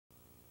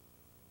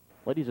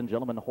Ladies and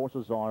gentlemen,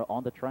 horses are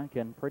on the track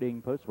and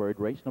prettying postward.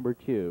 Race number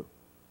 2.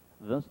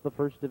 This the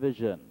first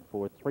division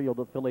for 3 of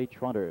the filly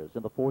trotters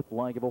in the 4th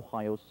leg of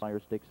Ohio Sire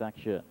Stakes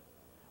action.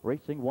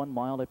 Racing 1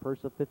 mile, a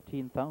purse of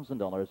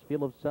 $15,000.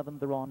 Field of 7,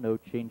 there are no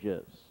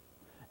changes.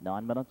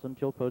 9 minutes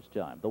until post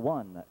time. The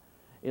 1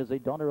 is a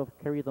daughter of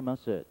Carry the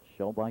Message,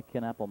 shown by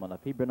Ken Appleman of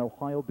Hebron,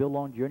 Ohio. Bill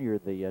Long Jr.,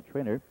 the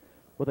trainer,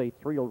 with a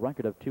 3-year-old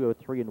record of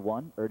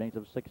 203-1, earnings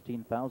of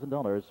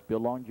 $16,000. Bill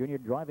Long Jr.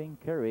 driving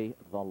Carry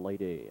the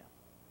Lady.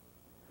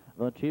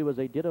 The 2 is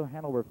a Ditto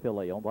Hanover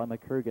filly, owned by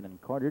McCurgan and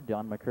Carter.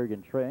 Don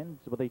McCurgan trains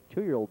with a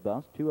 2-year-old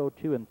best,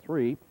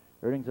 202-3,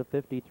 earnings of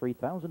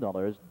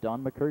 $53,000.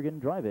 Don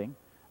McCurgan driving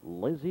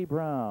Lizzie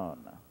Brown.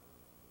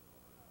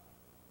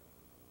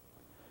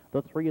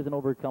 The 3 is an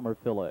Overcomer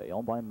filly,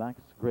 owned by Max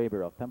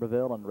Graber of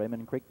Pemberville and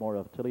Raymond Creekmore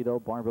of Toledo.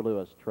 Barbara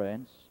Lewis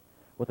trains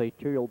with a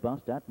 2-year-old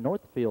best at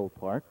Northfield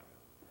Park,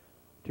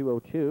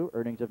 202,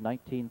 earnings of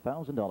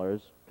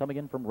 $19,000. Coming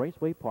in from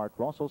Raceway Park,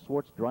 Russell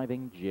Swartz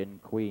driving Gin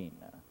Queen.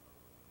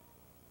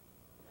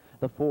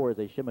 The 4 is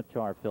a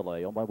Scimitar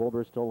filly, owned by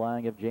Wilbur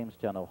Stolang of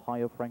Jamestown,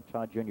 Ohio. Frank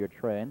Todd Jr.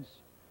 trains.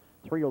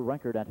 3-year-old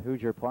record at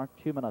Hoosier Park,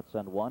 2 minutes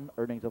and 1,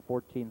 earnings of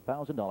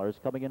 $14,000.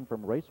 Coming in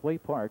from Raceway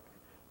Park,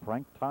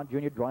 Frank Todd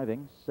Jr.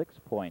 driving 6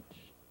 Point.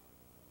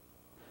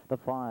 The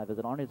 5 is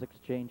an Arnie's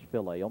Exchange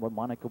filly, owned by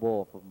Monica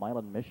Wolf of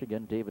Milan,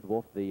 Michigan. David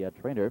Wolf, the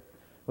trainer,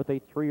 with a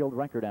 3-year-old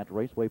record at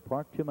Raceway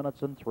Park, 2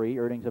 minutes and 3,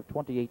 earnings of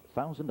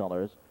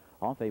 $28,000.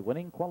 Off a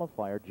winning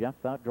qualifier,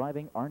 Jeff Out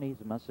driving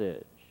Arnie's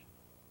Message.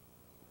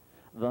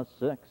 The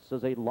 6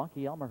 is a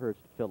Lucky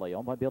Elmhurst filly,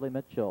 owned by Billy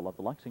Mitchell of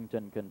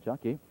Lexington,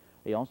 Kentucky.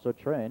 He also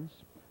trains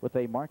with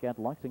a mark at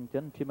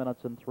Lexington, 2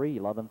 minutes and 3,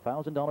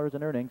 $11,000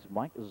 in earnings.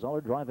 Mike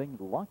Zoller driving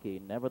Lucky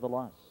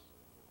Nevertheless.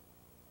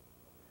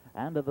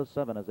 And the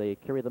 7 is a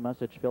Carry the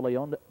Message filly,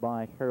 owned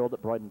by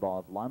Harold Bridenbaugh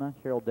of Lima.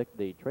 Harold Dick,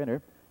 the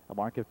trainer, a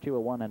mark of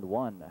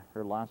 201-1.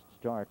 Her last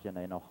start in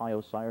an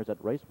Ohio Sires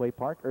at Raceway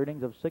Park,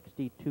 earnings of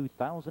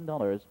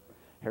 $62,000.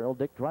 Harold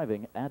Dick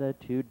driving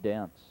Attitude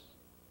Dance.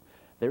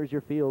 There's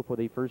your field for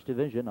the first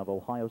division of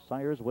Ohio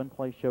Sires. Win,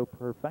 Play, Show,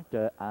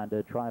 Perfecta, and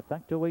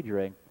Trifecta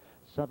wagering.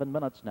 7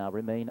 minutes now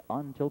remain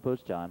until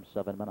post time.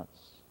 7 minutes.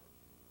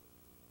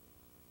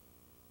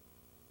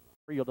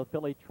 3 of the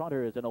filly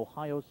trotters in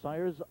Ohio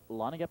Sires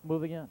lining up,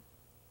 moving in.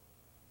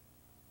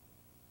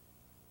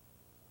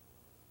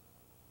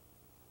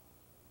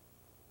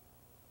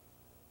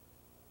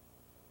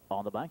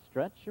 On the back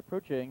stretch,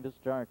 approaching the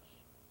start.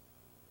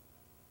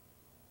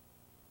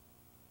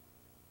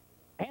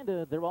 And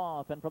they're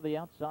off, and from the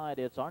outside,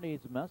 it's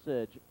Arnie's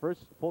Message.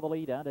 First for the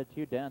lead,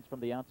 Attitude Dance from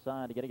the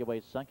outside, getting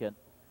away second.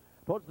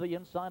 Towards the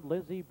inside,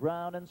 Lizzie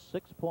Brown, and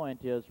 6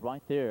 Point is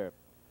right there.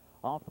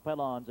 Off the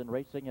pylons and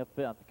racing a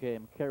 5th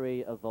came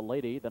Carry the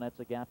Lady. Then it's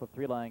a gap of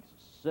 3 lengths.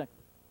 6th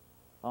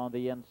on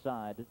the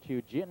inside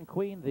to Gin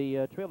Queen,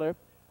 the trailer.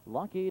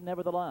 Lucky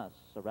Nevertheless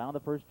around the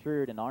first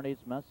turn, and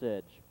Arnie's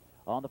Message.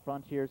 On the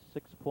front here,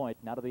 6 Point.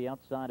 Now to the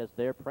outside as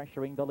they're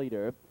pressuring the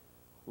leader.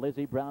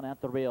 Lizzie Brown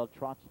at the rail,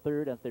 trots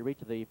third as they reach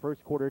the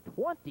first quarter,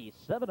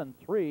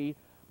 27-3.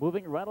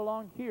 Moving right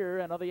along here,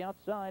 and on the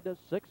outside,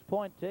 6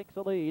 Point takes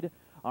the lead.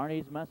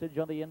 Arnie's Message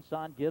on the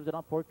inside gives it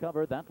up for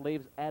cover. That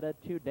leaves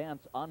Attitude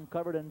Dance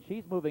uncovered, and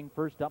she's moving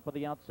first up on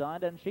the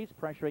outside, and she's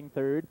pressuring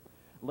third.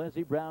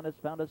 Lizzie Brown has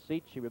found a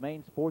seat. She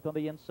remains 4th on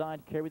the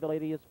inside. Carry the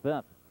Lady is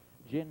 5th.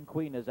 Gin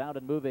Queen is out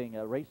and moving,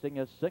 racing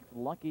a 6th.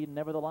 Lucky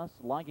Nevertheless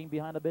lagging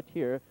behind a bit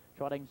here,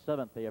 trotting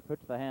 7th. They approach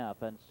the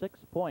half, and 6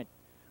 Point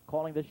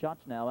calling the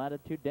shots now.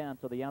 Attitude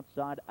Dance on the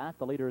outside at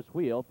the leader's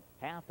wheel.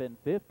 Half in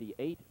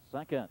 58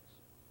 seconds.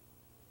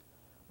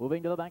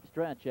 Moving to the back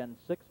stretch, and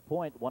 6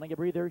 Point wanting a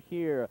breather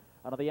here.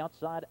 On the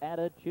outside,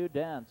 Attitude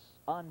Dance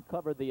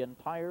uncovered the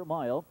entire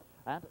mile.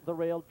 At the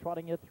rail,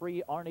 trotting a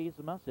 3,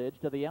 Arnie's Message.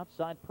 To the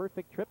outside,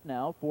 perfect trip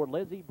now for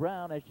Lizzie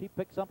Brown as she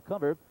picks up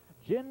cover.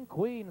 Gin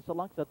Queen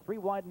selects a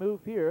 3-wide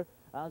move here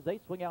as they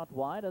swing out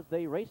wide as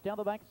they race down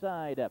the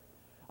backside. And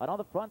on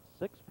the front,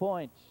 6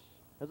 Point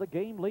as a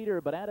game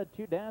leader, but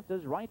Attitude Dance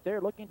is right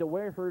there looking to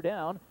wear her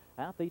down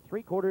at the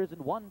 3/4 in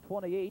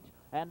 1:28,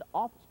 and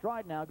off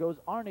stride now goes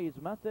Arnie's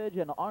Message,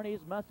 and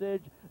Arnie's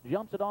Message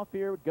jumps it off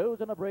here,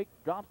 goes on a break,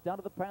 drops down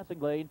to the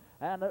passing lane,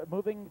 and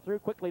moving through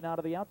quickly now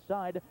to the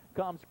outside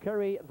comes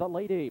Carry the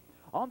Lady.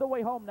 On the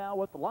way home now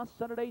with less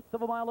than 1/8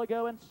 of a mile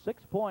ago, and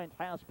 6 Point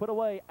has put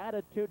away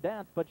Attitude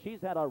Dance, but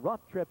she's had a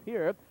rough trip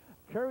here.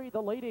 Carry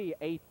the Lady,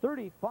 a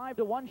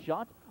 35-1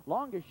 shot.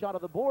 Longest shot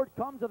of the board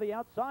comes to the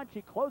outside.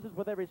 She closes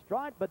with every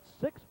stride, but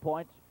 6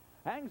 Point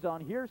hangs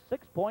on here.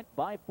 6 Point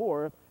by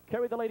 4.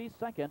 Carry the Lady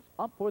second,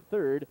 up for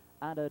third,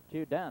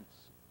 Attitude Dance.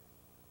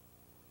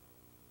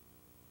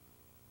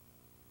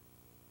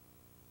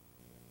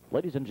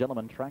 Ladies and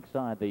gentlemen,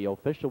 trackside, the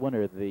official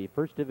winner, the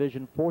first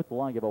division, 4th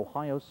leg of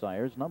Ohio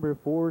Sires, number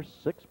 4,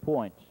 6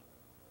 Point.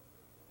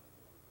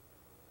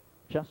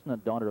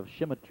 Chestnut, daughter of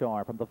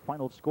Scimitar, from the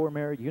final score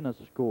mare,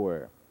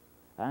 Uniscore.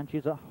 And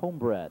she's a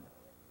homebred.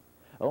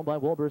 Owned by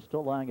Wilbur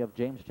Stolang of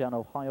Jamestown,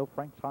 Ohio.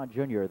 Frank Todd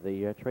Jr.,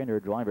 the trainer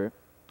driver.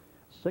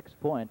 6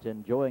 Point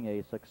enjoying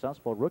a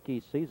successful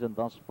rookie season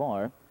thus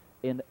far.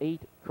 in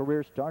 8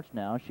 career starts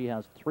now. She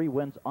has 3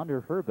 wins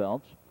under her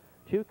belt,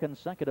 2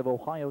 consecutive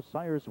Ohio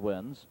Sires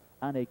wins,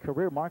 and a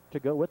career mark to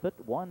go with it,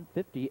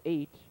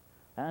 158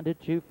 and a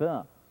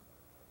 2/5.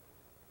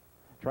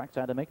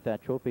 Trackside to make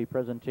that trophy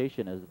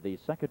presentation is the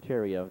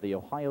Secretary of the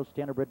Ohio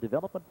Standardbred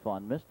Development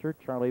Fund, Mr.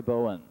 Charlie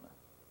Bowen.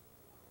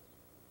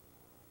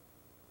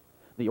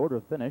 The order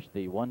finished: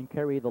 the 1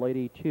 Carry the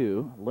Lady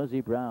 2,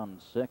 Lizzie Brown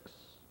 6,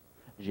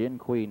 Gin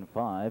Queen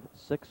 5,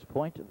 6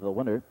 Point the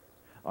winner,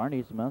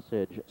 Arnie's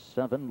Message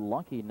 7,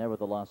 Lucky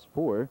Nevertheless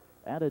 4,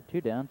 Added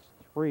 2 Dance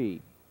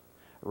 3,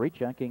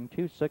 Rechecking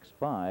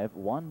 265,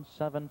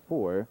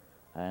 174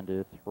 and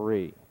a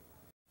 3.